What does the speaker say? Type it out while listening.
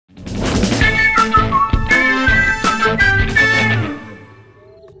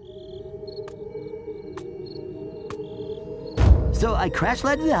I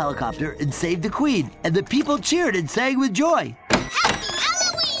crash-landed the helicopter and saved the Queen, and the people cheered and sang with joy. Happy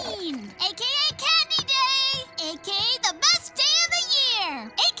Halloween! AKA Candy Day! AKA the best day of the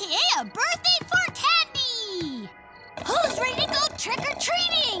year! AKA a birthday for candy! Who's ready to go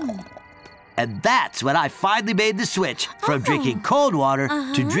trick-or-treating? And that's when I finally made the switch from drinking cold water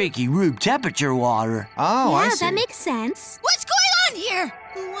to drinking room temperature water. Oh, I see. Yeah, that makes sense. What's going on here?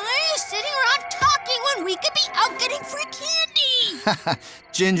 Why are you sitting around talking when we could be out getting free candy?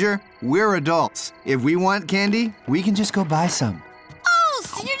 Ginger, we're adults. If we want candy, we can just go buy some. Oh,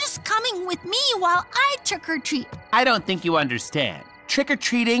 so you're just coming with me while I trick-or-treat. I don't think you understand.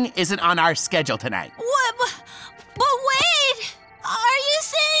 Trick-or-treating isn't on our schedule tonight. What? But wait! Are you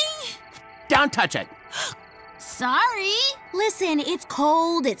saying... Don't touch it. Sorry. Listen, it's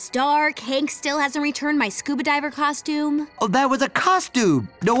cold, it's dark. Hank still hasn't returned my scuba diver costume. Oh, that was a costume.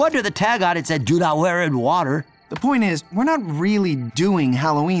 No wonder the tag on it said, "Do not wear in water." The point is, we're not really doing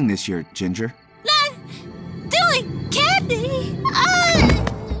Halloween this year, Ginger. Not doing candy.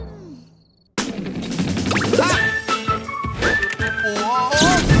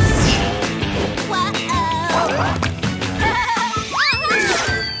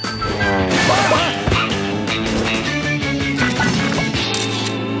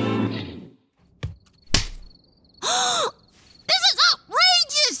 This is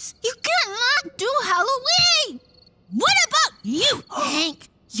outrageous! You cannot do Halloween! What about you, Hank?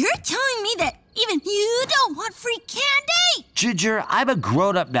 You're telling me that even you don't want free candy? Ginger, I'm a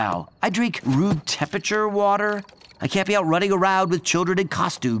grown-up now. I drink room temperature water. I can't be out running around with children in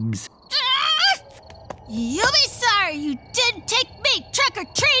costumes. You'll be sorry you didn't take me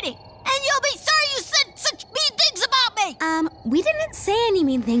trick-or-treating! And you'll be sorry you said such mean things about me! We didn't say any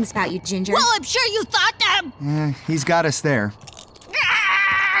mean things about you, Ginger. Well, I'm sure you thought them! He's got us there.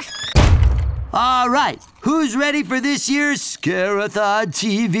 All right, who's ready for this year's Scare-a-thon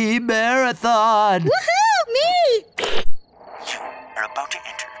TV Marathon? Woohoo! Me! You are about to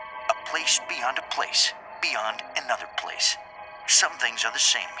enter a place beyond a place, beyond another place. Some things are the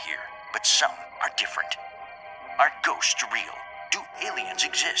same here, but some are different. Are ghosts real? Do aliens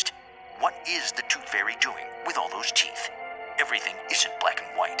exist? What is the Tooth Fairy doing with all those teeth? Everything isn't black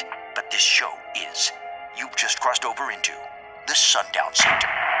and white, but this show is. You've just crossed over into the Sundown Sector.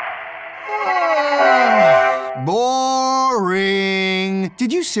 Boring.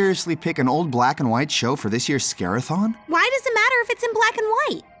 Did you seriously pick an old black and white show for this year's Scare-a-thon? Why does it matter if it's in black and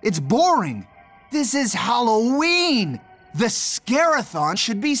white? It's boring. This is Halloween. The Scare-a-thon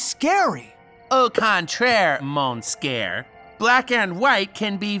should be scary. Au contraire, mon scare. Black and white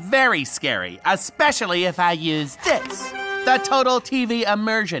can be very scary, especially if I use this, the Total TV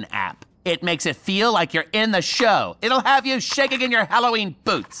Immersion app. It makes it feel like you're in the show. It'll have you shaking in your Halloween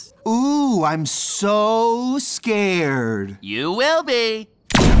boots. Ooh, I'm so scared. You will be.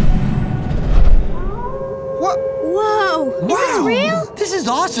 What? Whoa! Is this real? This is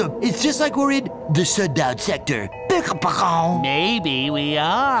awesome. It's just like we're in the Sundown Sector. Maybe we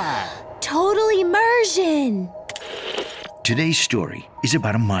are. Total immersion. Today's story is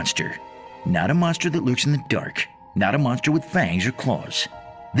about a monster. Not a monster that lurks in the dark. Not a monster with fangs or claws.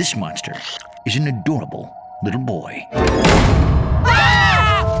 This monster is an adorable little boy.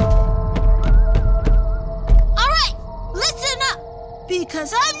 Ah! All right, listen up.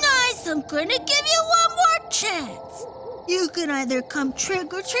 Because I'm nice, I'm gonna give you one more chance. You can either come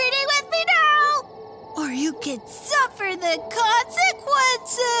trick-or-treating with me now, or you can suffer the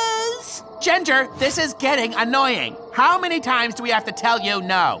consequences. Ginger, this is getting annoying. How many times do we have to tell you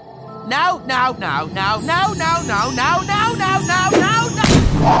no? No, no, no, no, no, no, no, no, no, no, no, no, no.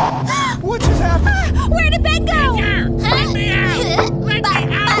 What just happened? Where did Ben go? Let me out! Let me out!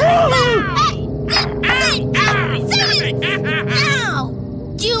 Now,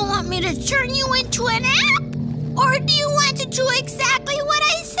 do you want me to turn you into an app? Or do you want to do exactly what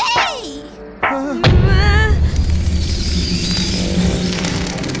I say?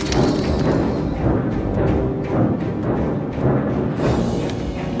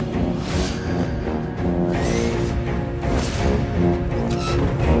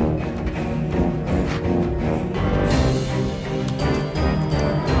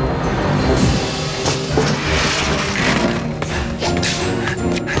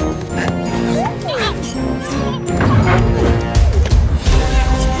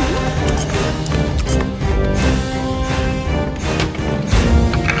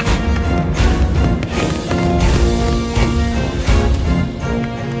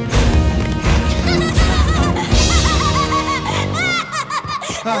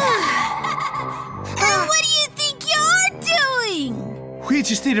 What do you think you're doing? We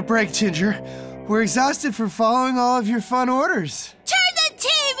just need a break, Ginger. We're exhausted from following all of your fun orders. Turn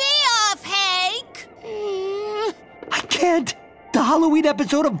Halloween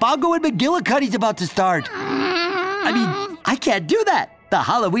episode of Bongo and McGillicuddy's about to start. I mean, I can't do that. The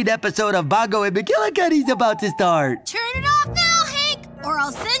Halloween episode of Bongo and McGillicuddy's about to start. Turn it off now, Hank, or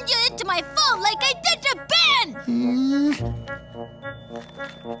I'll send you into my phone like I did to Ben!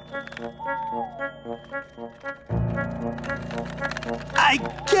 I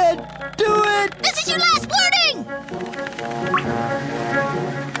can't do it! This is your last warning!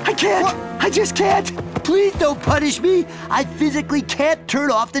 I can't! I just can't! Please don't punish me! I physically can't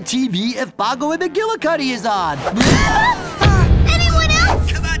turn off the TV if Bongo and McGillicuddy is on! Anyone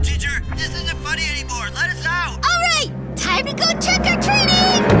else? Come on, Ginger. This isn't funny anymore. Let us out. All right, time to go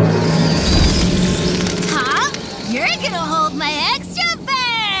trick-or-treating! Tom, you're gonna hold my extra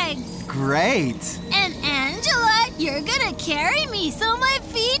bags! Great. And Angela, you're gonna carry me so my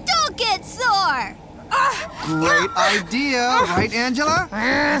feet don't get sore! Great idea, right, Angela?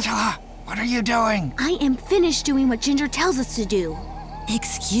 Angela, what are you doing? I am finished doing what Ginger tells us to do.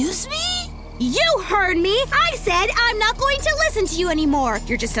 Excuse me? You heard me! I said I'm not going to listen to you anymore.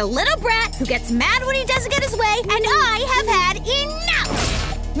 You're just a little brat who gets mad when he doesn't get his way, and I have had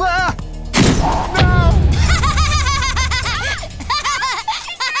enough! Ah!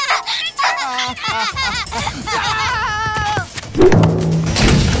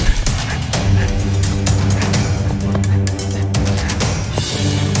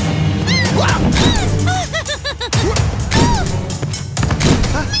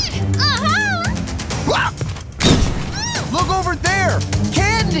 Look over there!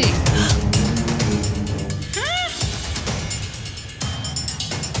 Candy!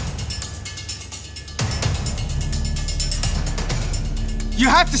 You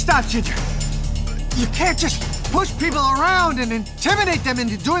have to stop, Ginger. You can't just push people around and intimidate them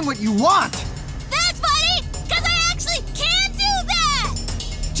into doing what you want. That's funny, because I actually can do that!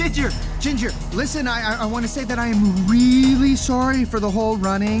 Ginger, listen, I want to say that I am really sorry for the whole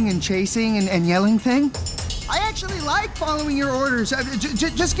running and chasing and yelling thing. I actually like following your orders.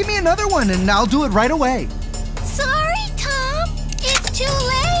 Just give me another one and I'll do it right away. Sorry, Tom. It's too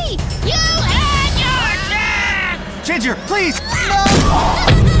late. You had your chance! Ginger, please! No!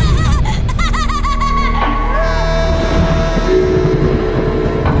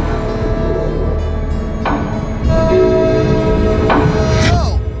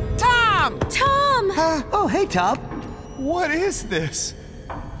 Oh, hey, Tom. What is this?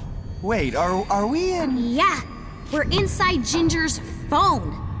 Wait, are we in... Yeah, we're inside Ginger's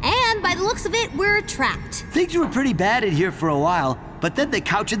phone. And by the looks of it, we're trapped. Things were pretty bad in here for a while, but then the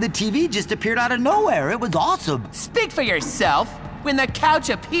couch and the TV just appeared out of nowhere. It was awesome. Speak for yourself. When the couch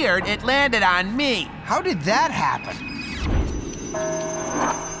appeared, it landed on me. How did that happen?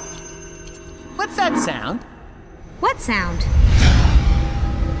 What's that sound? What sound?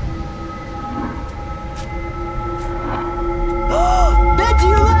 Bend to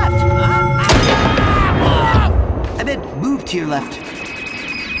your left! I meant move to your left.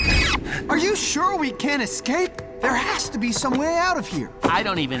 Are you sure we can't escape? There has to be some way out of here. I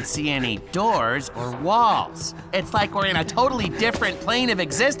don't even see any doors or walls. It's like we're in a totally different plane of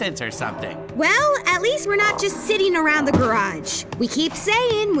existence or something. Well, at least we're not just sitting around the garage. We keep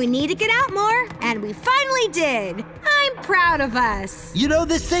saying we need to get out more, and we finally did. I'm proud of us. You know,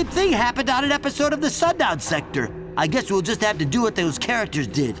 this same thing happened on an episode of the Sundown Sector. I guess we'll just have to do what those characters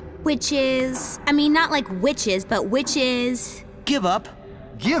did. Which is, I mean, not like witches, but which is... Give up.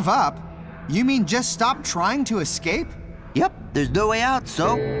 Give up? You mean just stop trying to escape? Yep, there's no way out,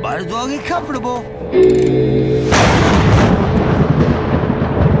 so might as well get comfortable.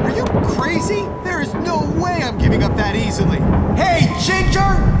 Are you crazy? There is no way I'm giving up that easily. Hey,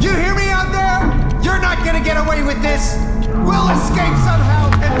 Ginger! You hear me out there? You're not gonna get away with this! We'll escape somehow,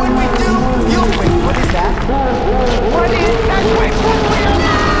 and when we do, you'll... Wait, what is that? What is that? Wait, what?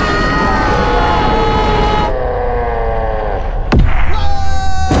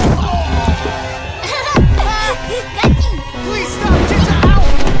 Please stop, Ginger!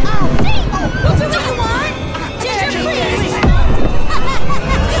 Ow! Ow! What do you want? Ginger, please!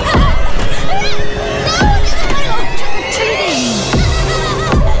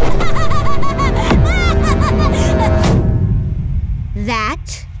 That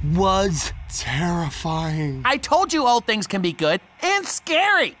Was terrifying. I told you old things can be good and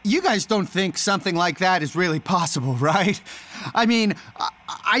scary. You guys don't think something like that is really possible, right? I mean,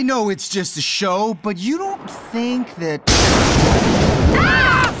 I know it's just a show, but you don't think that...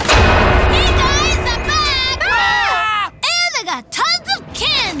 Hey guys, I'm back! And I got tons of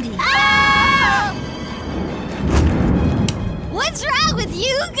candy! What's wrong with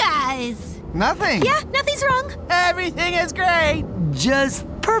you guys? Nothing. Yeah, nothing's wrong. Everything is great. just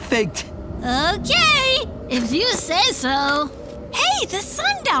perfect. Okay, if you say so. Hey, the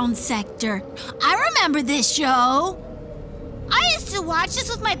Sundown Sector. I remember this show. I used to watch this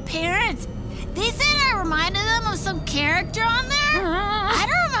with my parents. They said I reminded them of some character on there. I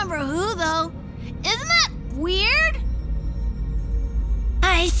don't remember who, though. Isn't that weird?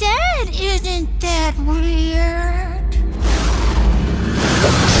 I said, isn't that weird?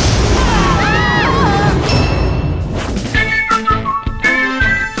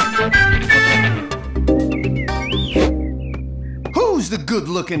 Who's the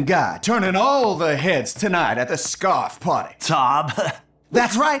good-looking guy turning all the heads tonight at the scarf party? Tom.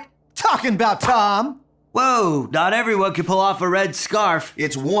 That's right. Talking about Tom. Whoa, not everyone can pull off a red scarf.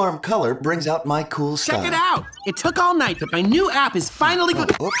 Its warm color brings out my cool style. Check it out. It took all night, but my new app is finally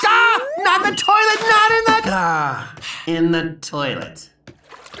good. Ah! Not in the toilet, not in the... Ah, in the toilet.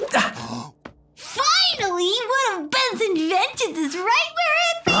 Finally, one of Ben's inventions is right where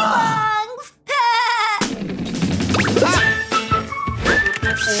it belongs.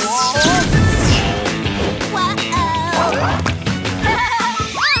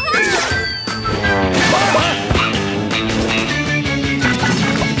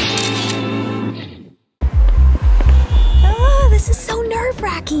 This is so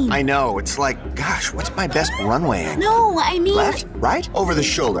nerve-wracking. I know, it's like, gosh, what's my best runway angle? No, I mean... Left, right, over the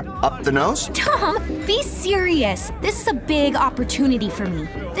shoulder, up the nose? Tom, be serious. This is a big opportunity for me.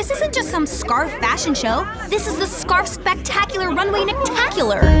 This isn't just some scarf fashion show. This is the Scarf Spectacular Runway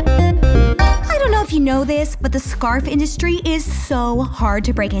Nectacular. I don't know if you know this, but the scarf industry is so hard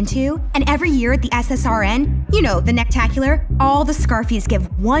to break into. And every year at the SSRN, you know, the Nectacular, all the Scarfies give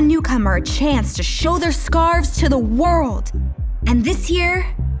one newcomer a chance to show their scarves to the world. And this year,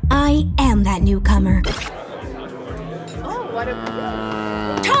 I am that newcomer.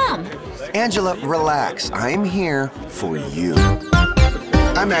 Tom! Angela, relax. I'm here for you.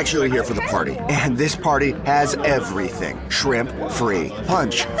 I'm actually here for the party, and this party has everything. Shrimp, free.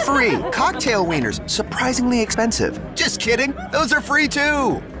 Punch, free. Cocktail wieners, surprisingly expensive. Just kidding, those are free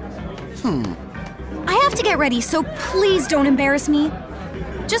too. I have to get ready, so please don't embarrass me.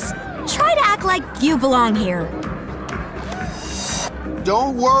 Just try to act like you belong here.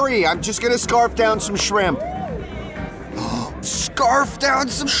 Don't worry, I'm just gonna scarf down some shrimp. Scarf down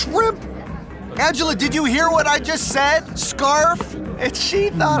some shrimp? Angela, did you hear what I just said? Scarf? And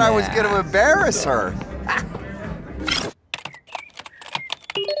she thought I was gonna embarrass her.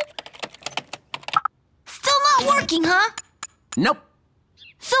 Still not working, huh? Nope.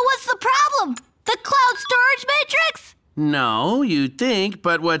 So what's the problem? The cloud storage matrix? No, you'd think,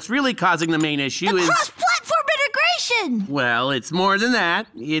 but what's really causing the main issue is... Cross-platform integration! Well, it's more than that.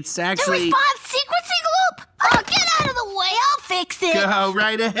 It's The actually... response sequencing loop! Oh, get out of the way, I'll fix it! Go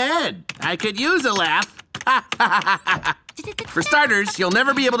right ahead. I could use a laugh. For starters, you'll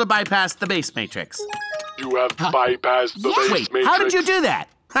never be able to bypass the base matrix. You have bypassed the base Wait, matrix. how did you do that?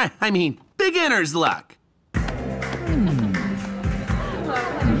 I mean, beginner's luck.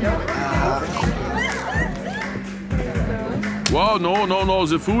 Wow, no,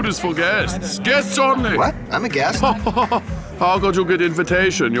 the food is for guests. Guests only. What? I'm a guest. How could you get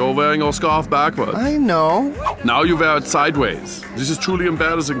invitation? You're wearing your scarf backwards. I know. Now you wear it sideways. This is truly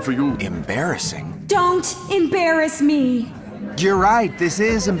embarrassing for you. Embarrassing? Don't embarrass me. You're right, this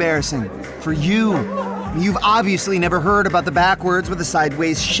is embarrassing. For you. You've obviously never heard about the backwards with the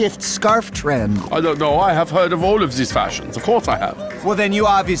sideways shift scarf trend. I don't know. I have heard of all of these fashions. Of course I have. Well, then you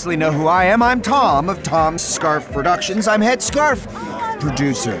obviously know who I am. I'm Tom of Tom's Scarf Productions. I'm head scarf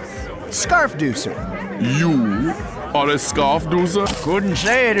producer. Scarf deucer. You are a scarf doozer? Couldn't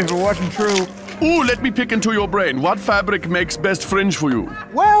say it if it wasn't true. Ooh, let me pick into your brain. What fabric makes best fringe for you?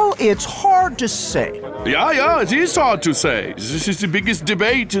 Well, it's hard to say. Yeah, it is hard to say. This is the biggest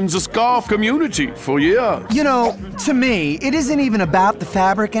debate in the scarf community for years. You know, to me, it isn't even about the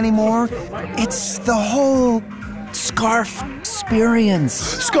fabric anymore. It's the whole scarf experience.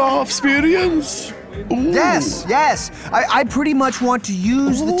 Scarf experience? Ooh. Yes. I pretty much want to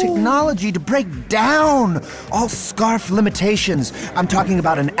use the technology to break down all scarf limitations. I'm talking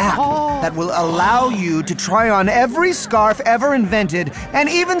about an app that will allow you to try on every scarf ever invented, and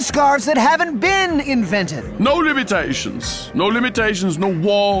even scarves that haven't been invented. No limitations. No limitations, no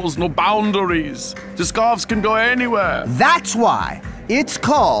walls, no boundaries. The scarves can go anywhere. That's why it's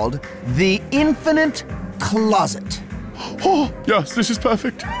called the Infinite Closet. Oh, yes, this is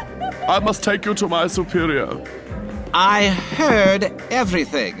perfect. I must take you to my superior. I heard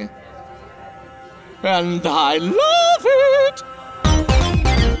everything. And I love it!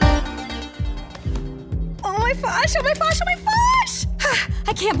 Oh my gosh, oh my gosh, oh my gosh!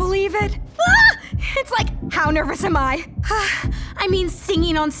 I can't believe it. Ah! It's like, how nervous am I? I mean,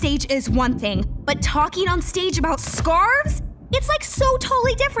 singing on stage is one thing, but talking on stage about scarves? It's like so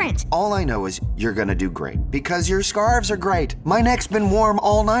totally different. All I know is you're gonna do great, because your scarves are great. My neck's been warm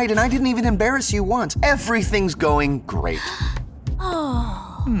all night, and I didn't even embarrass you once. Everything's going great.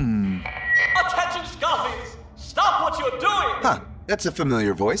 Attention, Scarfies! Stop what you're doing! Huh, that's a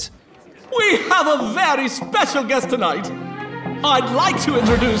familiar voice. We have a very special guest tonight. I'd like to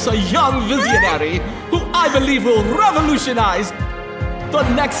introduce a young visionary who I believe will revolutionize the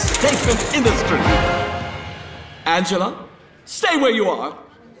next statement industry. Angela, stay where you are.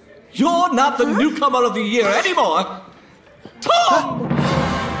 You're not the newcomer of the year anymore. Tom,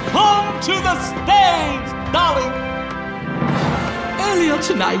 come to the stage, darling. Earlier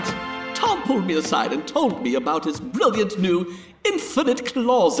tonight, Tom pulled me aside and told me about his brilliant new infinite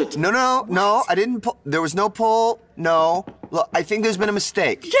closet. No, I didn't pull. There was no pull. No. Look, I think there's been a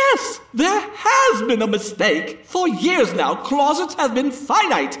mistake. Yes, there has been a mistake. For years now, closets have been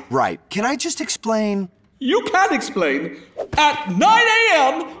finite. Right. Can I just explain? You can explain. At 9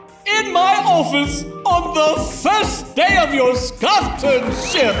 a.m. in my office on the first day of your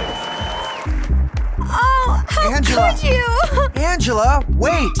scarfturnship. Oh, how Angela. could you? Angela,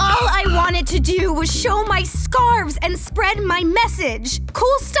 wait! All I wanted to do was show my scarves and spread my message.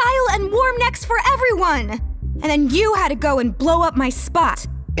 Cool style and warm necks for everyone. And then you had to go and blow up my spot.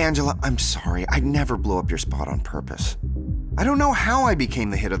 Angela, I'm sorry. I'd never blow up your spot on purpose. I don't know how I became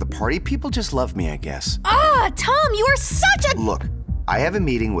the hit of the party. People just love me, I guess. Tom, you are such a... Look, I have a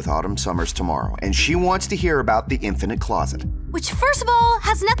meeting with Autumn Summers tomorrow, and she wants to hear about the infinite closet. Which, first of all,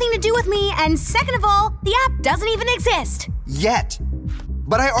 has nothing to do with me, and second of all, the app doesn't even exist. Yet.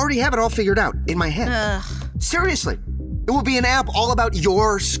 But I already have it all figured out in my head. Ugh. Seriously. It will be an app all about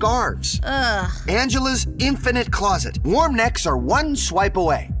your scarves. Ugh. Angela's infinite closet. Warm necks are one swipe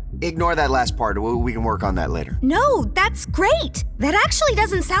away. Ignore that last part. We can work on that later. No, that's great. That actually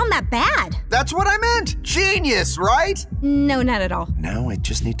doesn't sound that bad. That's what I meant. Genius, right? No, not at all. Now I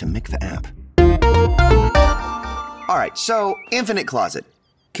just need to make the app. All right, so infinite closet.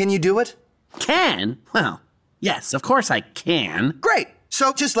 Can you do it? Can? Well, yes, of course I can. Great.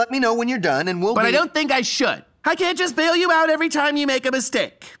 So just let me know when you're done and we'll But I don't think I should. I can't just bail you out every time you make a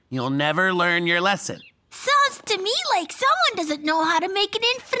mistake. You'll never learn your lesson. Sounds to me like someone doesn't know how to make an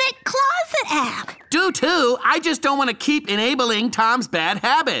infinite closet app. Do too. I just don't want to keep enabling Tom's bad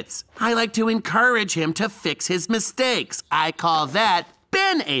habits. I like to encourage him to fix his mistakes. I call that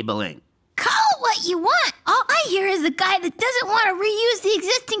Ben-abling. Call it what you want. All I hear is a guy that doesn't want to reuse the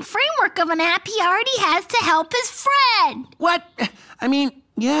existing framework of an app he already has to help his friend. What? I mean,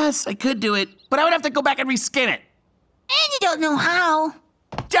 yes, I could do it, but I would have to go back and reskin it. And you don't know how.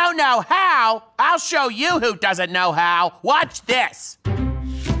 Don't know how? I'll show you who doesn't know how. Watch this.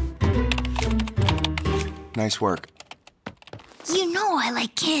 Nice work. You know I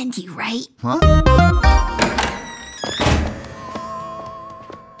like candy, right? Huh?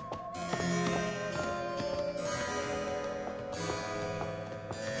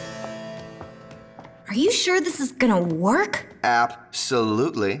 Are you sure this is gonna work?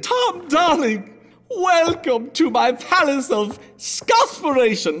 Absolutely. Tom, darling, welcome to my palace of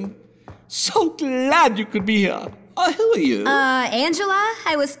scarspiration. So glad you could be here. Who are you? Angela?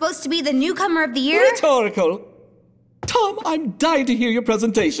 I was supposed to be the newcomer of the year? Rhetorical. Tom, I'm dying to hear your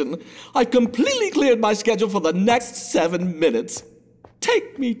presentation. I've completely cleared my schedule for the next 7 minutes.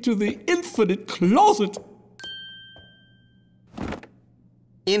 Take me to the infinite closet.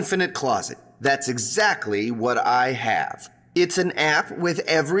 Infinite closet. That's exactly what I have. It's an app with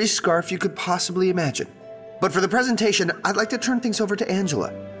every scarf you could possibly imagine. But for the presentation, I'd like to turn things over to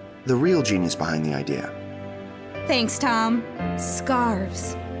Angela, the real genius behind the idea. Thanks, Tom.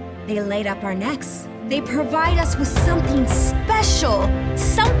 Scarves. They light up our necks. They provide us with something special,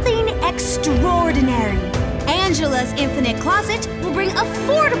 something extraordinary. Angela's Infinite Closet will bring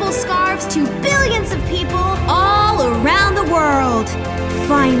affordable scarves to billions of people all around the world.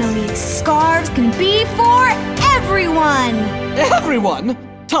 Finally, scarves can be for everyone! Everyone?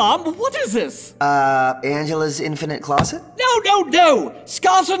 Tom, what is this? Angela's Infinite Closet? No!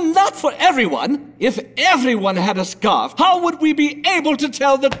 Scarves are not for everyone. If everyone had a scarf, how would we be able to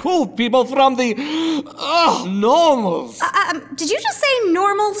tell the cool people from the, normals? Did you just say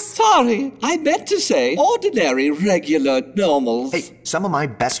normals? Sorry, I meant to say ordinary, regular normals. Hey, some of my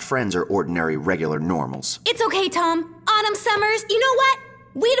best friends are ordinary, regular normals. It's okay, Tom. Autumn Summers, you know what?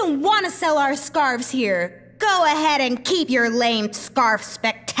 We don't want to sell our scarves here. Go ahead and keep your lame scarf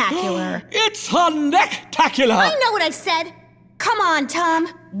spectacular. It's a necktacular! I know what I said. Come on, Tom.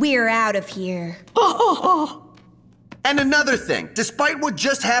 We're out of here. And another thing, despite what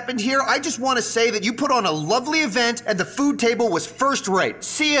just happened here, I just want to say that you put on a lovely event and the food table was first rate.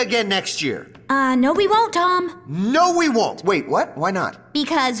 See you again next year. No we won't, Tom. No, we won't. Wait, what? Why not?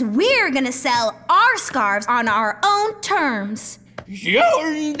 Because we're gonna sell our scarves on our own terms.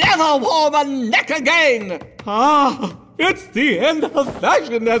 You'll never warm a neck again! Ah, it's the end of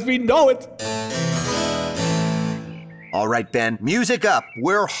fashion as we know it. All right, Ben, music up.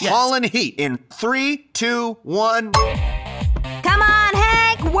 We're hauling heat in 3, 2, 1. Come on,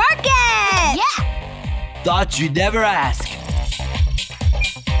 Hank, work it! Yeah! Thought you'd never ask.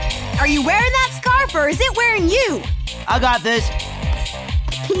 Are you wearing that scarf or is it wearing you? I got this.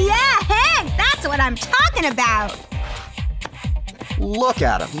 Yeah, Hank, that's what I'm talking about. Look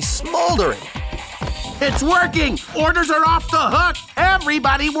at him, he's smoldering. It's working! Orders are off the hook!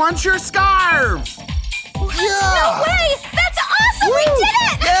 Everybody wants your scarves! No way! That's awesome! Woo! We did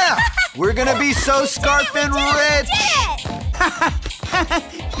it! Yeah! We're gonna be so scarf and rich!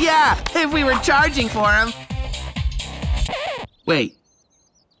 Yeah, if we were charging for them. Wait,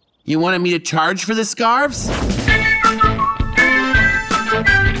 you wanted me to charge for the scarves?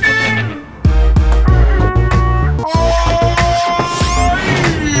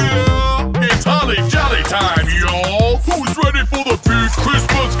 It's holly jolly time, y'all! Who's ready for the big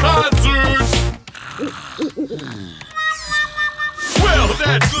Christmas concert? Well,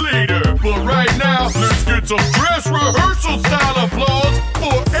 that's later, but right now, let's get some dress rehearsal style applause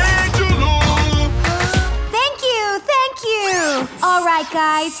for Angela! Thank you! All right,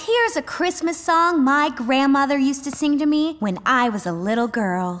 guys, here's a Christmas song my grandmother used to sing to me when I was a little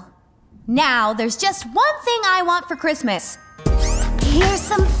girl. Now, there's just one thing I want for Christmas. Here's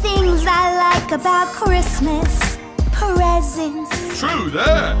some things I like about Christmas. Presents. True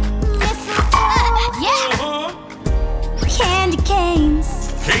that! Mistletoe. Candy canes.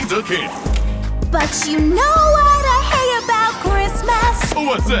 Canes are candy. But you know what I hate about Christmas? Oh,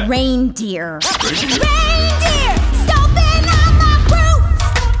 what's that? Reindeer. Reindeer? Reindeer! Stomping on my roof!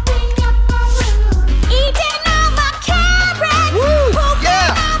 Eating all my carrots!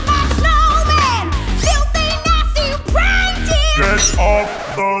 Pooping on my snowman! Filthy, nasty reindeer! Get off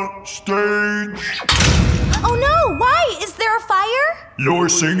the stage! Oh no, why? Is there a fire? Your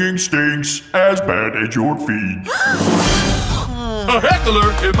singing stinks as bad as your feet. A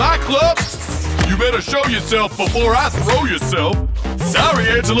heckler in my club? You better show yourself before I throw yourself. Sorry,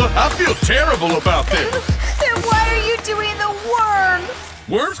 Angela, I feel terrible about this. Then why are you doing the worm?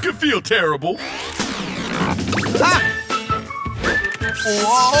 Worms can feel terrible. Ah!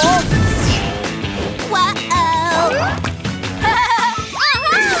 Whoa!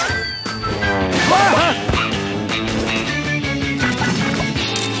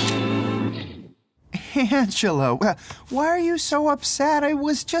 Angela, why are you so upset? I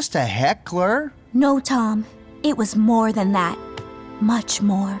was just a heckler. No, Tom. It was more than that. Much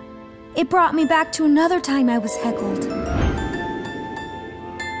more. It brought me back to another time I was heckled.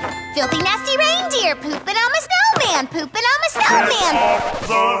 Filthy, nasty reindeer pooping on my snowman, pooping on my snowman. Off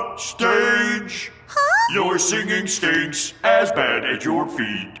the stage. Huh? Your singing stinks as bad as your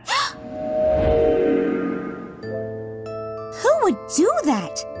feet. Who would do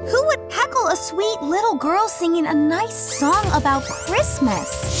that? Who would heckle a sweet little girl singing a nice song about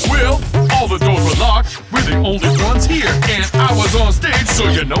Christmas? Well, all the doors were locked. We're the only ones here, and I was on stage, so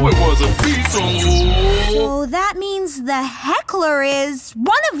you know it was a feat. So that means the heckler is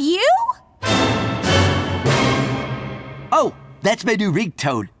one of you? Oh, that's my new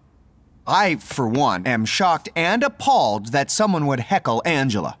ringtone. I, for one, am shocked and appalled that someone would heckle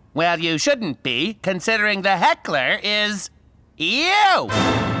Angela. Well, you shouldn't be, considering the heckler is you!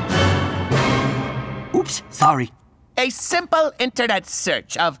 Oops, sorry. A simple internet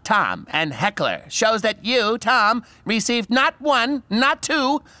search of Tom and heckler shows that you, Tom, received not 1, not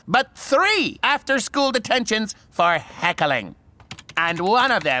 2, but 3 after-school detentions for heckling. And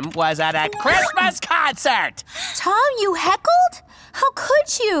one of them was at a Christmas concert! Tom, you heckled? How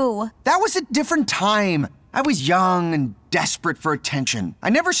could you? That was a different time. I was young and desperate for attention. I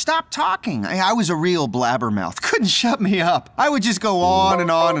never stopped talking. I was a real blabbermouth. Couldn't shut me up. I would just go on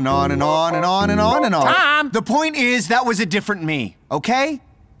and on and on and on and on and on and on. Tom! The point is, that was a different me, okay?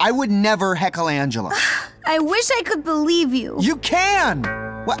 I would never heckle Angela. I wish I could believe you. You can!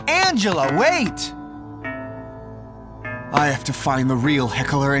 Well, Angela, wait! I have to find the real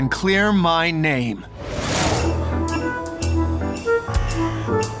heckler and clear my name.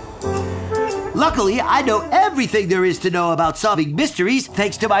 Luckily, I know everything there is to know about solving mysteries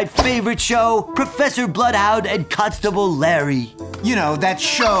thanks to my favorite show, Professor Bloodhound and Constable Larry. You know, that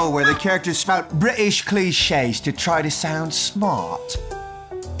show where the characters spout British cliches to try to sound smart.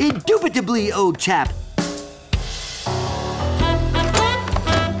 Indubitably, old chap.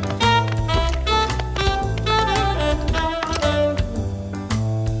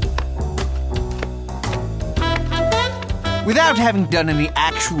 Without having done any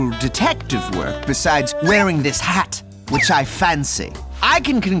actual detective work besides wearing this hat, which I fancy, I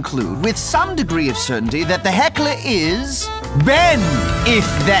can conclude with some degree of certainty that the heckler is Ben, if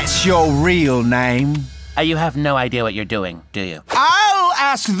that's your real name. You have no idea what you're doing, do you? I'll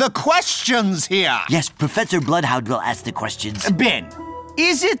ask the questions here. Yes, Professor Bloodhound will ask the questions. Ben,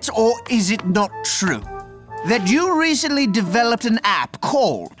 is it or is it not true that you recently developed an app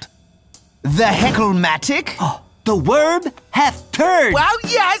called the Heckle-matic? Oh, the worm hath turned. Well,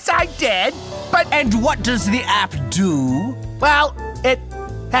 yes, I did, but... And what does the app do? Well, it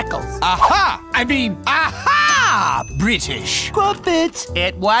heckles. Aha! Aha! British. Crumpets.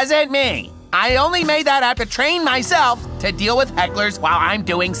 It wasn't me. I only made that app to train myself to deal with hecklers while I'm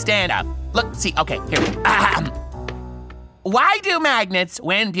doing stand-up. Look, see, okay, here. Why do magnets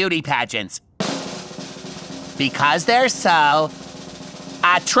win beauty pageants? Because they're so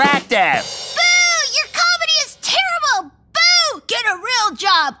attractive. Boo! Your comedy is terrible! Boo! Get a real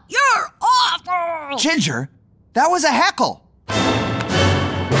job! You're awful! Ginger, that was a heckle.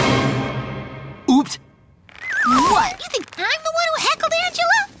 Oops. What? You think I'm the one who heckled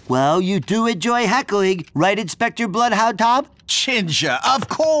Angela? Well, you do enjoy heckling, right, Inspector Bloodhound Tom? Ginger, of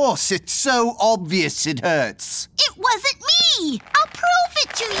course. It's so obvious it hurts. It wasn't me! I'll prove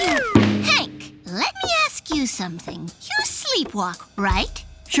it to you! Hank, let me ask you something. You sleepwalk, right?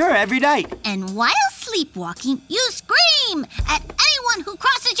 Sure, every night. And while sleepwalking, you scream at anyone who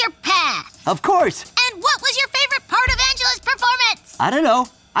crosses your path. Of course. And what was your favorite part of Angela's performance? I don't know.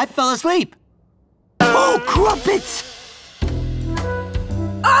 I fell asleep. Oh, crumpets!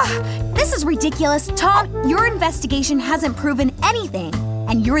 This is ridiculous. Tom, your investigation hasn't proven anything.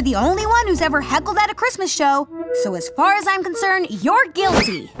 And you're the only one who's ever heckled at a Christmas show. So as far as I'm concerned, you're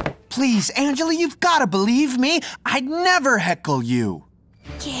guilty. Please, Angela, you've got to believe me. I'd never heckle you.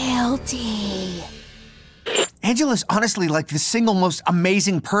 Guilty. Angela's honestly like the single most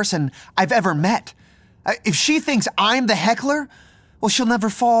amazing person I've ever met. If she thinks I'm the heckler, well, she'll never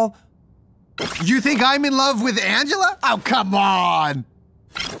fall. You think I'm in love with Angela? Oh, come on.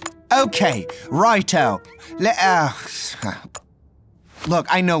 Okay, righto. Look,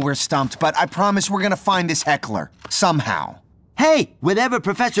 I know we're stumped, but I promise we're gonna find this heckler, somehow. Hey, whenever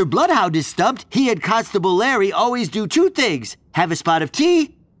Professor Bloodhound is stumped, he and Constable Larry always do two things. Have a spot of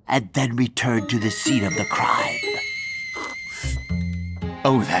tea, and then return to the scene of the crime.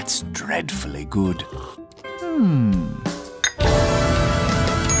 Oh, that's dreadfully good.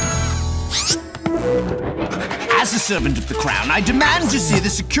 As a servant of the Crown, I demand to see the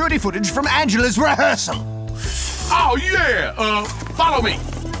security footage from Angela's rehearsal. Oh, yeah. Follow me.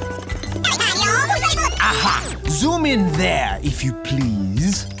 Aha! Zoom in there, if you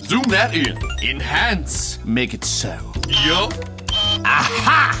please. Zoom that in. Enhance. Make it so. Yup.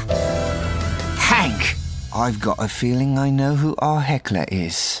 Aha! Hank, I've got a feeling I know who our heckler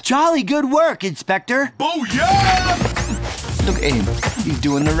is. Jolly good work, Inspector. Booyah! Look at him. He's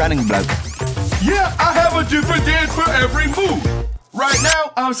doing the running bloke. Yeah, I have a different dance for every move. Right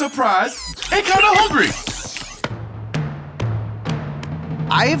now, I'm surprised and kind of hungry.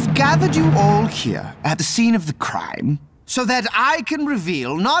 I've gathered you all here at the scene of the crime so that I can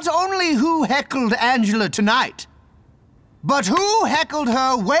reveal not only who heckled Angela tonight, but who heckled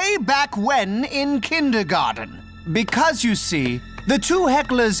her way back when in kindergarten. Because, you see, the two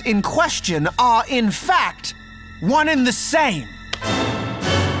hecklers in question are, in fact, one and the same.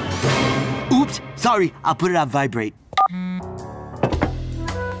 Oops, sorry, I'll put it on vibrate.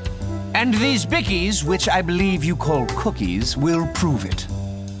 And these bickies, which I believe you call cookies, will prove it.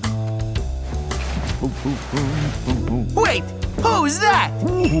 Wait, who's that?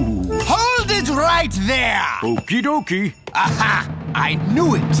 Hold it right there! Okie dokie. Aha! I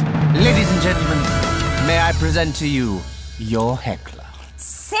knew it! Ladies and gentlemen, may I present to you your heckler.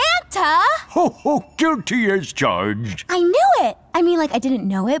 Santa? Ho ho, guilty as charged. I knew it. I mean, I didn't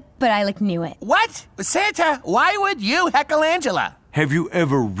know it, but I, knew it. What? Santa, why would you heckle Angela? Have you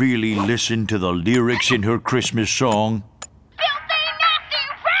ever really listened to the lyrics in her Christmas song? Filthy, nasty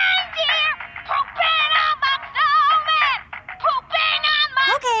reindeer! Pooping on my snowman! Pooping on my...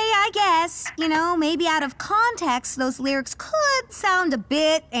 Okay, I guess. You know, maybe out of context, those lyrics could sound a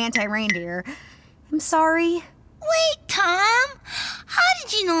bit anti-reindeer. I'm sorry. Wait, Tom. How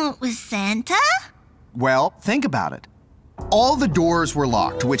did you know it was Santa? Well, think about it. All the doors were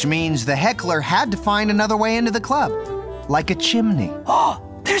locked, which means the heckler had to find another way into the club. Like a chimney. Oh,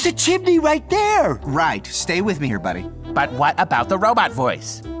 there's a chimney right there. Right. Stay with me here, buddy. But what about the robot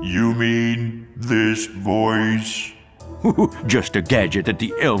voice? You mean this voice? Just a gadget that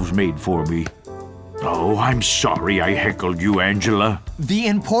the elves made for me. Oh, I'm sorry I heckled you, Angela. The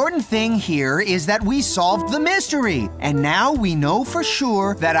important thing here is that we solved the mystery. And now we know for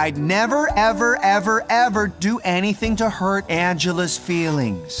sure that I'd never, ever, ever, ever do anything to hurt Angela's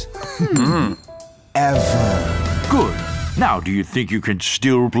feelings. Ever. Good. Now, do you think you can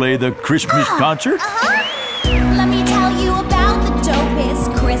still play the Christmas concert? Let me tell you about the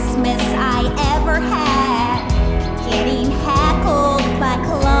dopest Christmas I ever had. Getting heckled by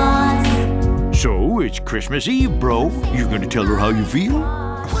Claus. So, it's Christmas Eve, bro. You gonna tell her how you feel?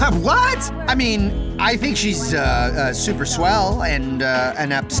 What? I mean, I think she's super swell and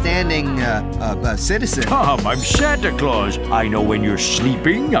an upstanding citizen. Tom, I'm Santa Claus. I know when you're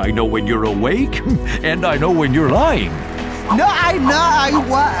sleeping, I know when you're awake, and I know when you're lying. No.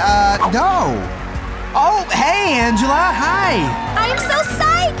 Oh, hey, Angela, hi. I'm so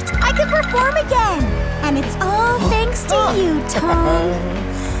psyched! I can perform again! And it's all thanks to you, Tom.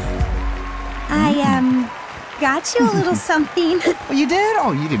 I, got you a little something. Oh, you did?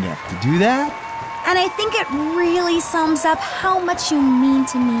 Oh, you didn't have to do that. And I think it really sums up how much you mean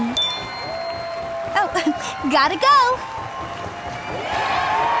to me. Oh, gotta go.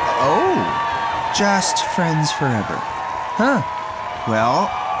 Oh, just friends forever. Huh. Well,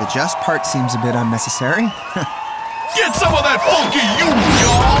 the just part seems a bit unnecessary. Get some of that funky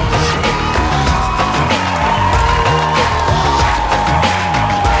y'all!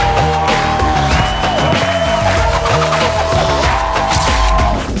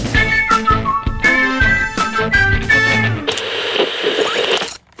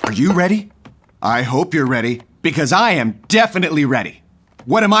 Are you ready? I hope you're ready, because I am definitely ready.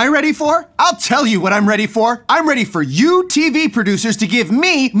 What am I ready for? I'll tell you what I'm ready for. I'm ready for you TV producers to give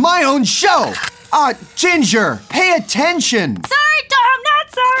me my own show. Ginger, pay attention. Sorry, Tom, not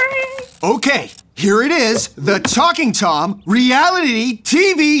sorry. Okay, here it is, the Talking Tom reality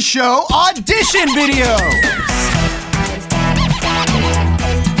TV show audition video.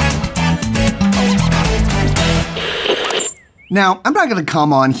 Now, I'm not gonna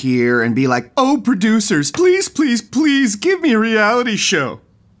come on here and be like, oh, producers, please, please, please give me a reality show.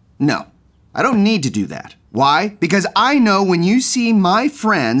 No, I don't need to do that. Why? Because I know when you see my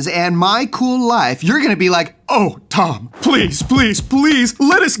friends and my cool life, you're gonna be like, oh, Tom, please, please, please,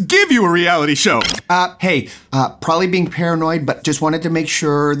 let us give you a reality show. Hey, probably being paranoid, but just wanted to make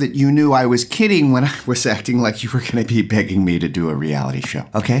sure that you knew I was kidding when I was acting like you were gonna be begging me to do a reality show,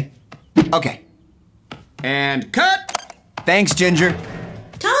 okay? Okay. And cut! Thanks, Ginger.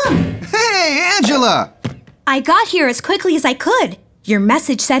 Tom! Hey, Angela! I got here as quickly as I could. Your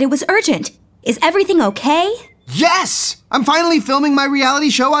message said it was urgent. Is everything okay? Yes! I'm finally filming my reality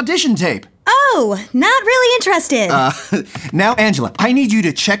show audition tape. Oh, not really interested. Now, Angela, I need you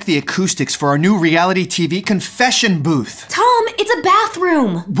to check the acoustics for our new reality TV confession booth. Tom, it's a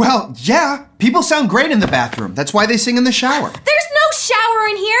bathroom. Well, yeah. People sound great in the bathroom. That's why they sing in the shower. There's no shower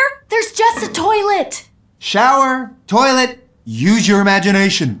in here. There's just a toilet. Shower, toilet, use your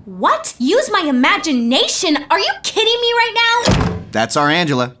imagination. What? Use my imagination? Are you kidding me right now? That's our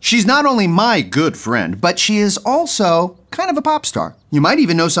Angela. She's not only my good friend, but she is also kind of a pop star. You might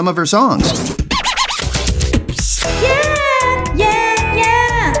even know some of her songs. Yeah, yeah,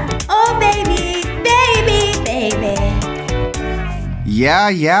 yeah. Oh, baby, baby, baby.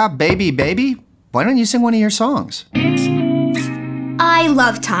 Yeah, baby, baby. Why don't you sing one of your songs? I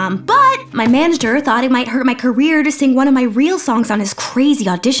love Tom, but my manager thought it might hurt my career to sing one of my real songs on his crazy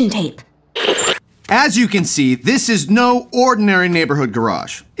audition tape. As you can see, this is no ordinary neighborhood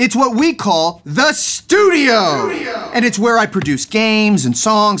garage. It's what we call the studio. And it's where I produce games and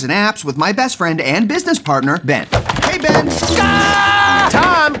songs and apps with my best friend and business partner, Ben. Hey, Ben. Ah!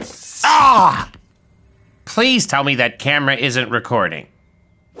 Tom! Ah! Please tell me that camera isn't recording.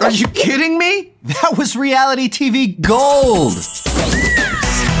 Are you kidding me? That was reality TV gold.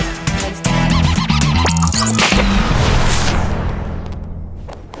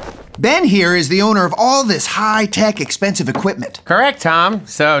 Ben here is the owner of all this high-tech, expensive equipment. Correct, Tom.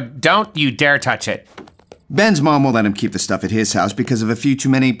 So don't you dare touch it. Ben's mom won't let him keep the stuff at his house because of a few too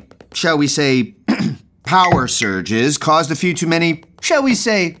many, shall we say, power surges caused a few too many, shall we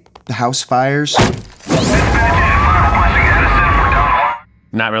say, the house fires.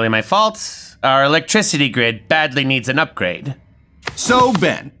 Not really my fault. Our electricity grid badly needs an upgrade. So,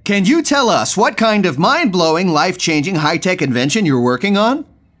 Ben, can you tell us what kind of mind-blowing, life-changing, high-tech invention you're working on?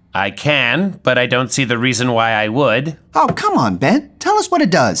 I can, but I don't see the reason why I would. Oh, come on, Ben. Tell us what it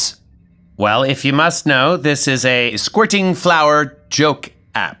does. Well, if you must know, this is a squirting flower joke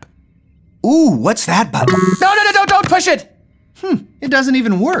app. Ooh, what's that button? No, don't push it! It doesn't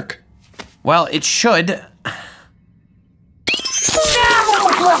even work. Well, it should.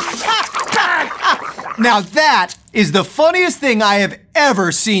 Now that is the funniest thing I have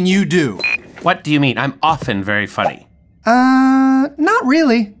ever seen you do. What do you mean? I'm often very funny. Not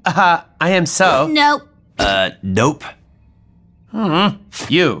really. I am so. Nope. Nope.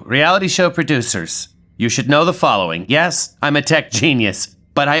 You, reality show producers, you should know the following. Yes, I'm a tech genius,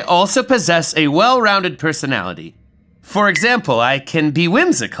 but I also possess a well-rounded personality. For example, I can be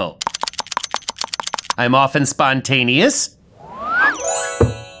whimsical. I'm often spontaneous.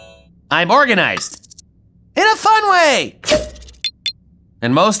 I'm organized. In a fun way.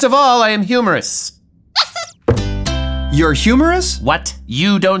 And most of all, I am humorous. You're humorous? What?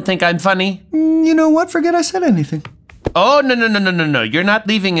 You don't think I'm funny? You know what? Forget I said anything. Oh, no. You're not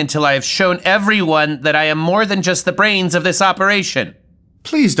leaving until I have shown everyone that I am more than just the brains of this operation.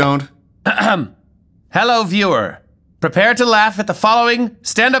 Please don't. Hello, viewer. Prepare to laugh at the following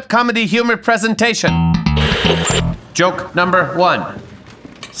stand-up comedy humor presentation. Joke number 1.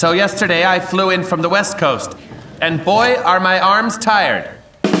 So yesterday I flew in from the West Coast, and boy, are my arms tired.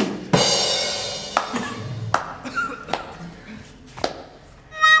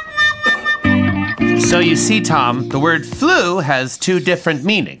 So you see, Tom, the word flu has 2 different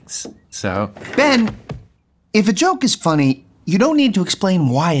meanings. So... Ben, if a joke is funny, you don't need to explain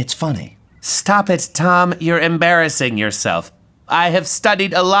why it's funny. Stop it, Tom. You're embarrassing yourself. I have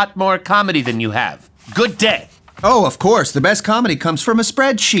studied a lot more comedy than you have. Good day. Oh, of course. The best comedy comes from a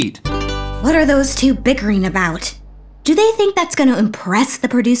spreadsheet. What are those two bickering about? Do they think that's going to impress the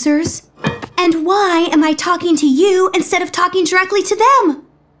producers? And why am I talking to you instead of talking directly to them?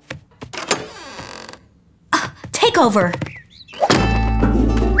 Take over.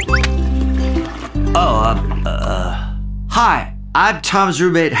 Hi, I'm Tom's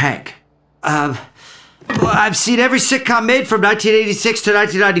roommate, Hank. I've seen every sitcom made from 1986 to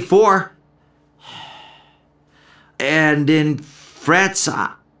 1994. And in France,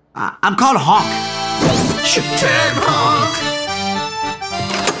 I'm called Honk. Honk.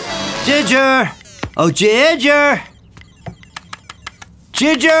 Ginger! Oh, Ginger!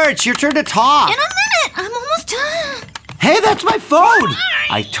 Ginger, it's your turn to talk. In a minute. I'm almost done. Hey, that's my phone.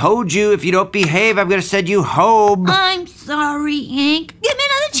 I told you if you don't behave, I'm gonna send you home. I'm sorry, Hank. Give me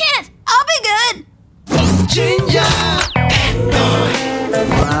another chance. I'll be good. Ginger!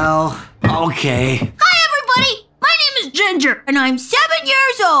 Well, okay. Hi, everybody. My name is Ginger, and I'm 7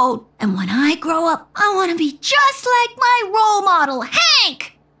 years old. And when I grow up, I want to be just like my role model,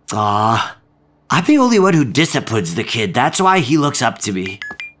 Hank. Aw, I'm the only one who disciplines the kid. That's why he looks up to me.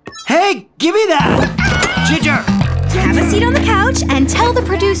 Hey, give me that! Ginger! Have a seat on the couch and tell the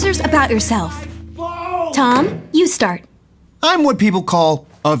producers about yourself. Tom, you start. I'm what people call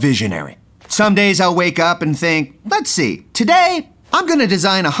a visionary. Some days I'll wake up and think, let's see, today I'm gonna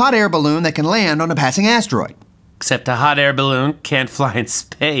design a hot air balloon that can land on a passing asteroid. Except a hot air balloon can't fly in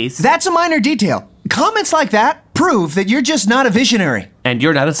space. That's a minor detail. Comments like that prove that you're just not a visionary. And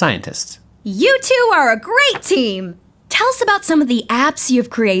you're not a scientist. You two are a great team. Tell us about some of the apps you've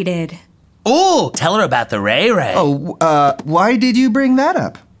created. Ooh, tell her about the Ray Ray. Oh, why did you bring that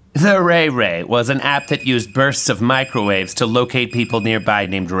up? The Ray Ray was an app that used bursts of microwaves to locate people nearby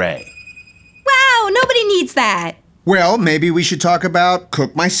named Ray. Wow, nobody needs that. Well, maybe we should talk about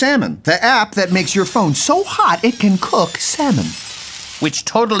Cook My Salmon, the app that makes your phone so hot it can cook salmon. Which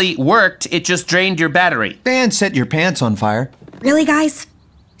totally worked, it just drained your battery. And set your pants on fire. Really, guys?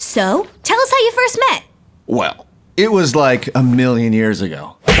 So, tell us how you first met. Well, it was like a million years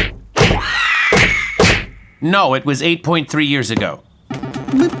ago. No, it was 8.3 years ago.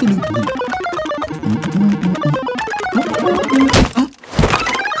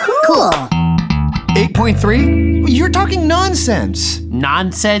 Cool. 8.3? You're talking nonsense.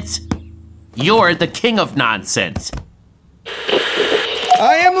 Nonsense? You're the king of nonsense.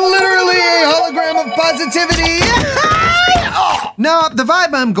 I am literally a hologram of positivity. No, the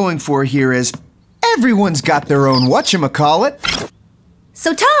vibe I'm going for here is everyone's got their own whatchamacallit.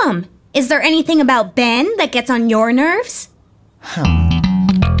 So, Tom, is there anything about Ben that gets on your nerves?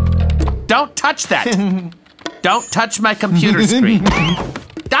 Don't touch that. Don't touch my computer screen.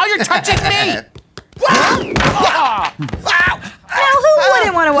 Now you're touching me! Now, who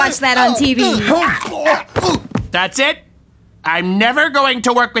wouldn't want to watch that on TV? That's it. I'm never going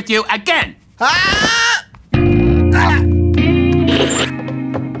to work with you again.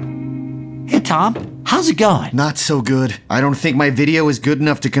 Hey, Tom, how's it going? Not so good. I don't think my video is good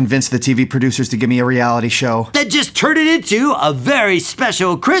enough to convince the TV producers to give me a reality show. Then just turn it into a very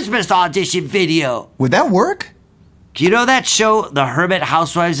special Christmas audition video. Would that work? You know that show, The Hermit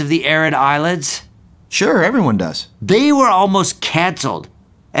Housewives of the Arid Islands? Sure, everyone does. They were almost canceled.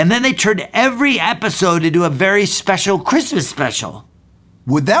 And then they turned every episode into a very special Christmas special.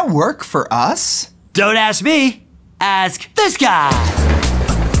 Would that work for us? Don't ask me. Ask this guy.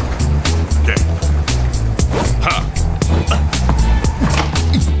 Okay.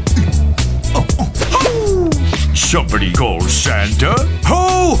 Somebody call Santa.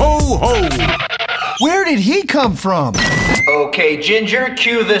 Ho, ho, ho! Where did he come from? Okay, Ginger,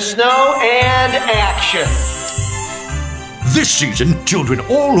 cue the snow and action. This season, children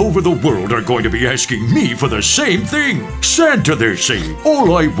all over the world are going to be asking me for the same thing. Santa, they're saying.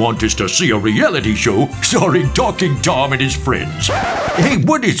 All I want is to see a reality show starring Talking Tom and his friends. Hey,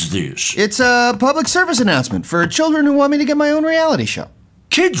 what is this? It's a public service announcement for children who want me to get my own reality show.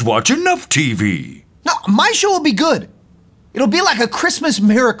 Kids watch enough TV. No, my show will be good. It'll be like a Christmas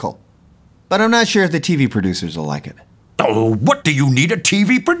miracle. But I'm not sure if the TV producers will like it. Oh, what do you need a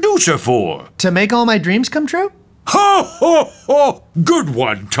TV producer for? To make all my dreams come true? Ho, ho, ho! Good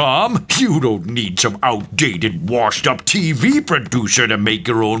one, Tom. You don't need some outdated, washed-up TV producer to make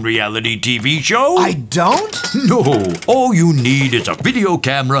your own reality TV show. I don't? No. All you need is a video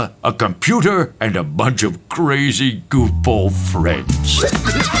camera, a computer, and a bunch of crazy goofball friends.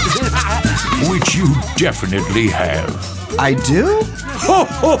 Which you definitely have. I do? Ho,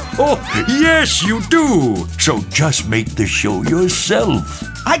 ho, ho! Yes, you do! So just make the show yourself.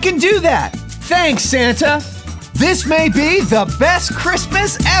 I can do that! Thanks, Santa! This may be the best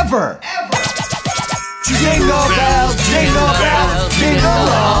Christmas ever! Jingle bells, jingle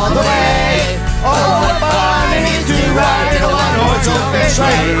all the way. Oh, what fun it is to ride in a one-horse open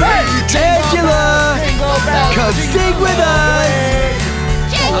sleigh! Hey, Angela, come sing with us!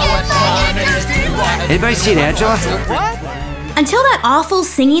 Anybody seen Angela? What? Until that awful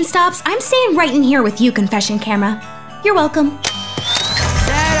singing stops, I'm staying right in here with you, confession camera. You're welcome.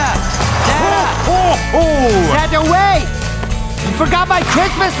 Santa! Santa, wait! You forgot my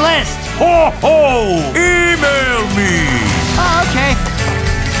Christmas list! Ho, ho! Email me! Oh, okay.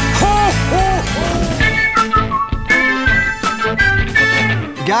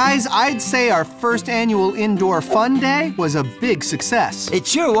 Guys, I'd say our first annual indoor fun day was a big success. It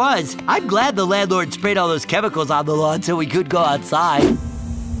sure was. I'm glad the landlord sprayed all those chemicals on the lawn so we could go outside.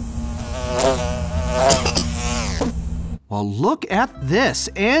 Well, look at this.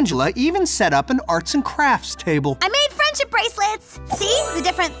 Angela even set up an arts and crafts table. I made friendship bracelets. See? The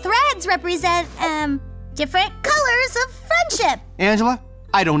different threads represent, different colors of friendship. Angela,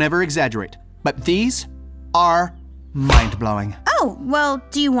 I don't ever exaggerate, but these are mind-blowing. Oh, well,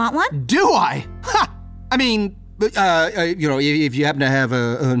 do you want one? Do I? Ha! I mean, you know, if you happen to have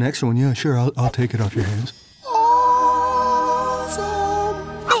an extra one, yeah, sure, I'll take it off your hands.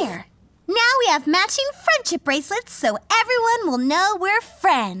 There. Now we have matching friendship bracelets so everyone will know we're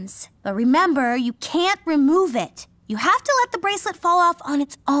friends. But remember, you can't remove it. You have to let the bracelet fall off on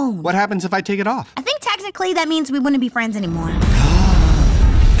its own. What happens if I take it off? I think technically that means we wouldn't be friends anymore.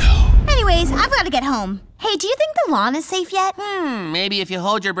 Anyways, I've got to get home. Hey, do you think the lawn is safe yet? Maybe if you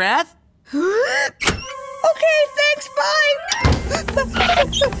hold your breath. Okay, thanks, bye.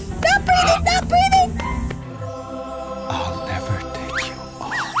 Not breathing, not breathing. I'll never take you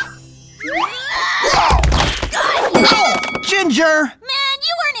off. Ginger! Man,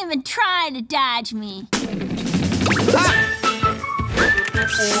 you weren't even trying to dodge me.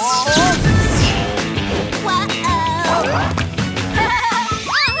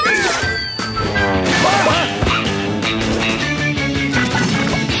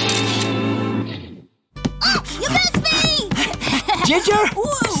 You missed me! Ginger,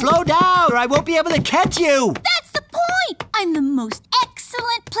 slow down or I won't be able to catch you. That's the point! I'm the most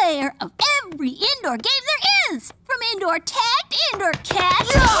excellent player of every indoor game there is! From indoor tag to indoor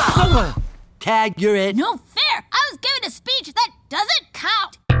catch. Tag, you're it. No fair! I was giving a speech that doesn't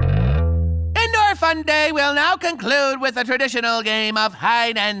count! Indoor Fun Day will now conclude with the traditional game of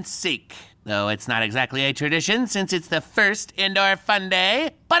hide and seek. Though it's not exactly a tradition since it's the first Indoor Fun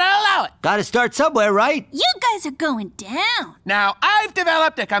Day, but I'll allow it. Gotta start somewhere, right? You guys are going down. Now, I've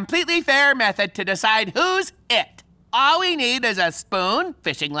developed a completely fair method to decide who's it. All we need is a spoon,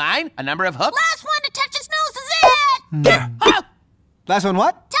 fishing line, a number of hooks. Last one to touch his nose is it! There. Oh. Last one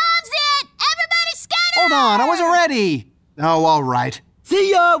what? Tom's it! Everybody scatter! Hold on, I wasn't ready. Oh, all right.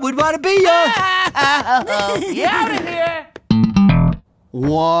 See ya, would wanna be ya. Get out of here.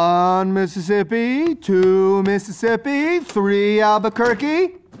 1 Mississippi, 2 Mississippi, 3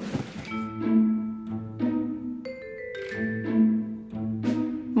 Albuquerque.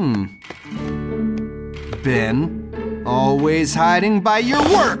 Ben, always hiding by your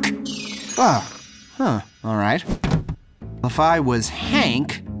work. Oh, huh, all right. If I was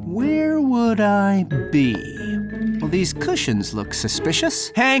Hank, where would I be? Well, these cushions look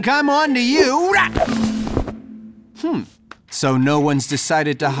suspicious. Hank, I'm on to you. So no one's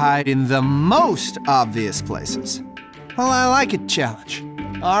decided to hide in the most obvious places. Well, I like it, challenge.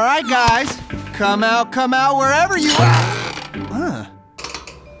 All right, guys. Come out, wherever you are.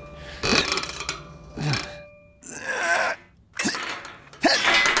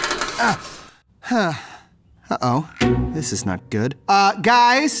 Uh-oh. This is not good.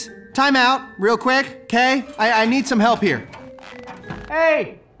 Guys, time out, real quick, okay? I need some help here.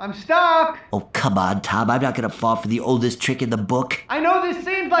 Hey, I'm stuck. Oh, come on, Tom. I'm not gonna fall for the oldest trick in the book. I know this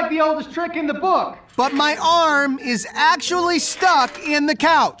seems like the oldest trick in the book, but my arm is actually stuck in the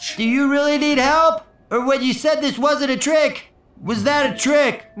couch. Do you really need help? Or when you said this wasn't a trick, was that a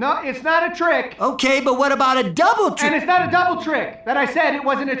trick? No, it's not a trick. Okay, but what about a double trick? And it's not a double trick. That I said it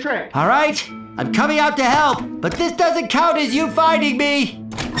wasn't a trick. All right, I'm coming out to help, but this doesn't count as you finding me.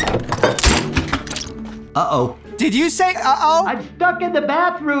 Uh-oh. Did you say uh-oh? I'm stuck in the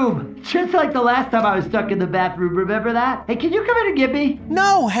bathroom. Just like the last time I was stuck in the bathroom, remember that? Hey, can you come in and get me?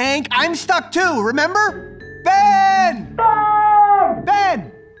 No, Hank, I'm stuck too, remember? Ben! Ben!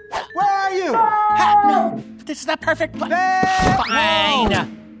 Ben! Where are you? No, this is the perfect place.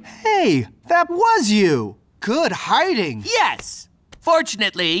 Fine. Hey, that was you. Good hiding. Yes.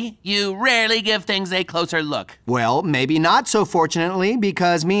 Fortunately, you rarely give things a closer look. Well, maybe not so fortunately,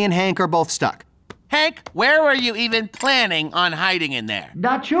 because me and Hank are both stuck. Hank, where were you even planning on hiding in there?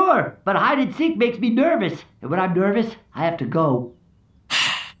 Not sure, but hide and seek makes me nervous. And when I'm nervous, I have to go.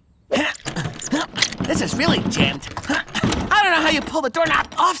 This is really jammed. I don't know how you pull the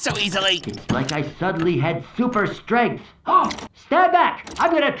doorknob off so easily. It's like I suddenly had super strength. Oh, stand back.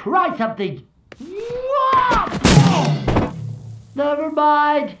 I'm gonna try something. Never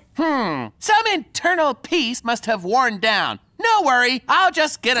mind. Some internal peace must have worn down. No worry, I'll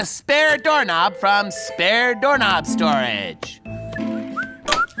just get a spare doorknob from spare doorknob storage.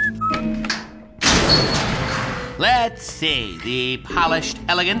 Let's see, the polished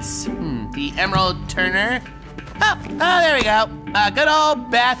elegance, the emerald turner. Oh, there we go. A good old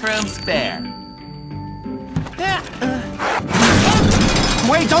bathroom spare.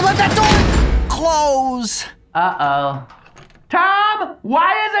 Wait, don't let that door close. Uh-oh. Tom,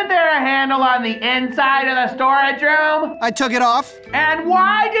 why isn't there a handle on the inside of the storage room? I took it off. And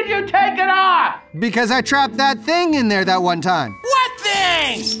why did you take it off? Because I trapped that thing in there that one time. What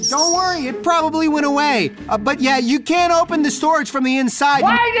thing? Don't worry, it probably went away. But yeah, you can't open the storage from the inside.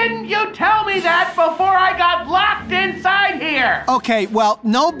 Why didn't you tell me that before I got locked inside here? Okay, well,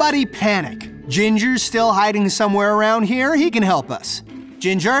 nobody panic. Ginger's still hiding somewhere around here. He can help us.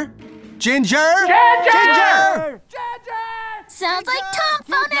 Ginger? Ginger? Ginger! Sounds like Tom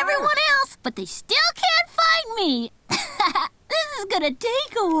found everyone else, but they still can't find me. This is gonna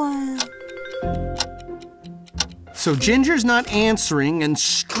take a while. So Ginger's not answering and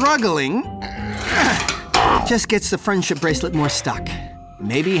struggling. Just gets the friendship bracelet more stuck.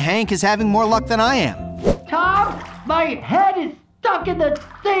 Maybe Hank is having more luck than I am. Tom, my head is stuck in the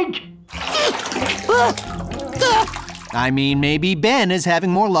sink. I mean, maybe Ben is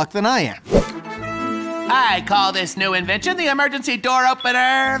having more luck than I am. I call this new invention the emergency door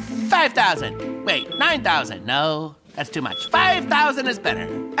opener 5,000. Wait, 9,000. No, that's too much. 5,000 is better.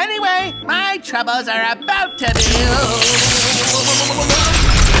 Anyway, my troubles are about to be...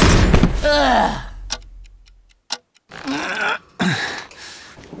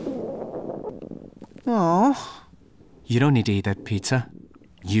 Oh, you don't need to eat that pizza.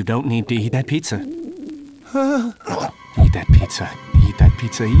 You don't need to eat that pizza. Eat that pizza. Eat that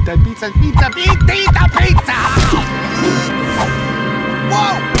pizza. Eat that pizza. Pizza. Eat the pizza.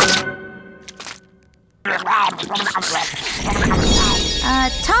 Whoa!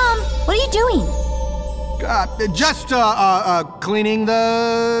 Tom, what are you doing? Just cleaning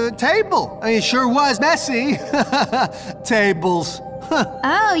the table. It sure was messy. Tables.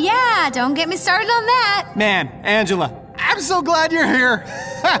 Oh yeah, don't get me started on that. Man, Angela, I'm so glad you're here.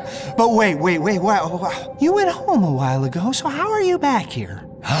 But wait. You went home a while ago, so how are you back here?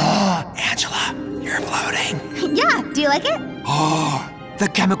 Angela, you're floating. Yeah, do you like it? Oh, the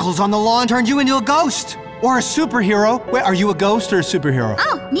chemicals on the lawn turned you into a ghost. Or a superhero. Wait, are you a ghost or a superhero?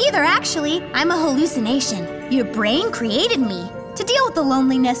 Oh, neither actually. I'm a hallucination. Your brain created me to deal with the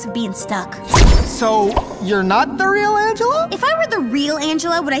loneliness of being stuck. So, you're not the real Angela? If I were the real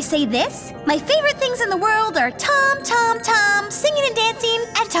Angela, would I say this? My favorite things in the world are Tom, Tom, Tom, singing and dancing,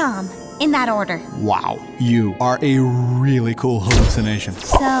 and Tom. In that order. Wow, you are a really cool hallucination.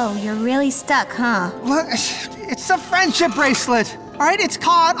 So, you're really stuck, huh? Look, it's a friendship bracelet. All right, it's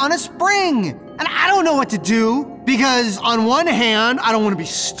caught on a spring. And I don't know what to do, because on one hand, I don't want to be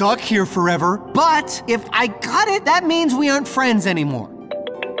stuck here forever. But if I cut it, that means we aren't friends anymore.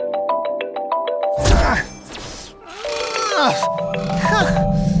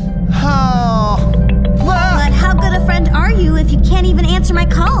 But how good a friend are you if you can't even answer my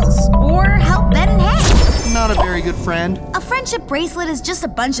calls or help Ben and Hank? Not a very good friend. A friendship bracelet is just a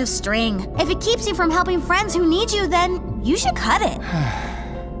bunch of string. If it keeps you from helping friends who need you, then you should cut it.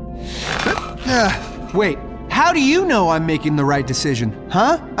 Wait, how do you know I'm making the right decision?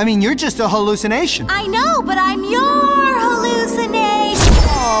 Huh? I mean, you're just a hallucination. I know, but I'm your hallucination.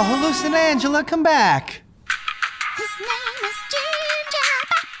 Oh, Hallucin Angela, come back. His name is Ginger.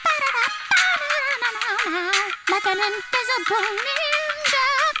 Like an invisible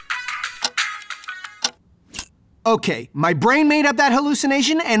ninja. Okay, my brain made up that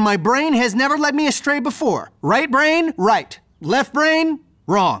hallucination, and my brain has never led me astray before. Right brain, right. Left brain,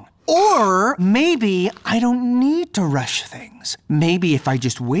 wrong. Or maybe I don't need to rush things. Maybe if I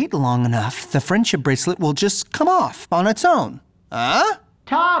just wait long enough, the friendship bracelet will just come off on its own. Huh?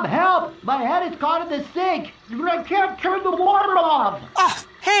 Tom, help! My head is caught in the sink. I can't turn the water off. Ah,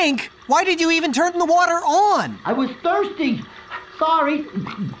 Hank, why did you even turn the water on? I was thirsty. Sorry.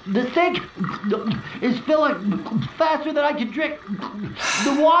 The sink is filling faster than I can drink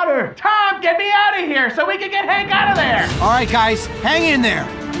the water. Tom, get me out of here so we can get Hank out of there. All right, guys, hang in there.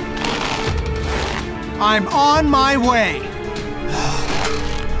 I'm on my way.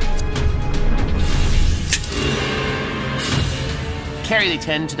 Carry the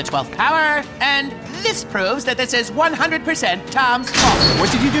 10 to the 12th power, and this proves that this is 100% Tom's fault. What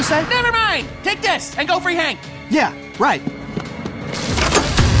did you just say? Never mind. Take this and go free Hank. Yeah, right.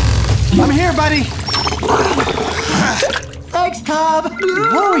 I'm here, buddy. Thanks, Tom.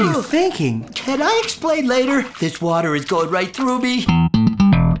 What were you thinking? Can I explain later? This water is going right through me.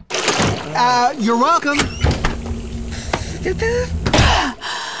 You're welcome.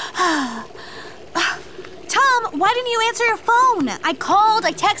 Tom, why didn't you answer your phone? I called,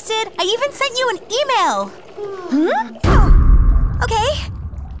 I texted, I even sent you an email. Oh, okay.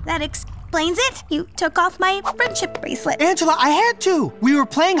 That explains it. You took off my friendship bracelet. Angela, I had to. We were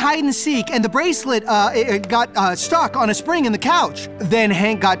playing hide and seek, and the bracelet it got stuck on a spring in the couch. Then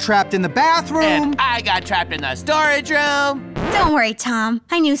Hank got trapped in the bathroom. And I got trapped in the storage room. Don't worry, Tom.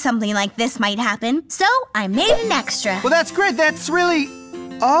 I knew something like this might happen, so I made an extra. Well, that's great. That's really...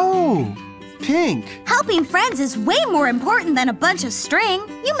 Oh, pink. Helping friends is way more important than a bunch of string.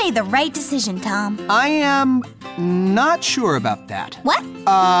 You made the right decision, Tom. I am not sure about that. What?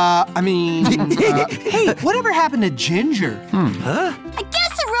 I mean... hey, whatever happened to Ginger? I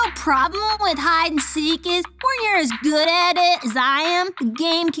guess the real problem with hide and seek is when you're as good at it as I am, the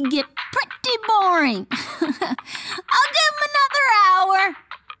game can get pretty boring. I'll give him another hour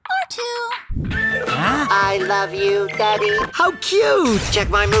or two. I love you, Daddy. How cute! Check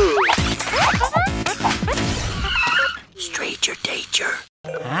my moves. Stranger danger.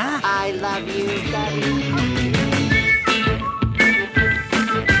 I love you, Daddy.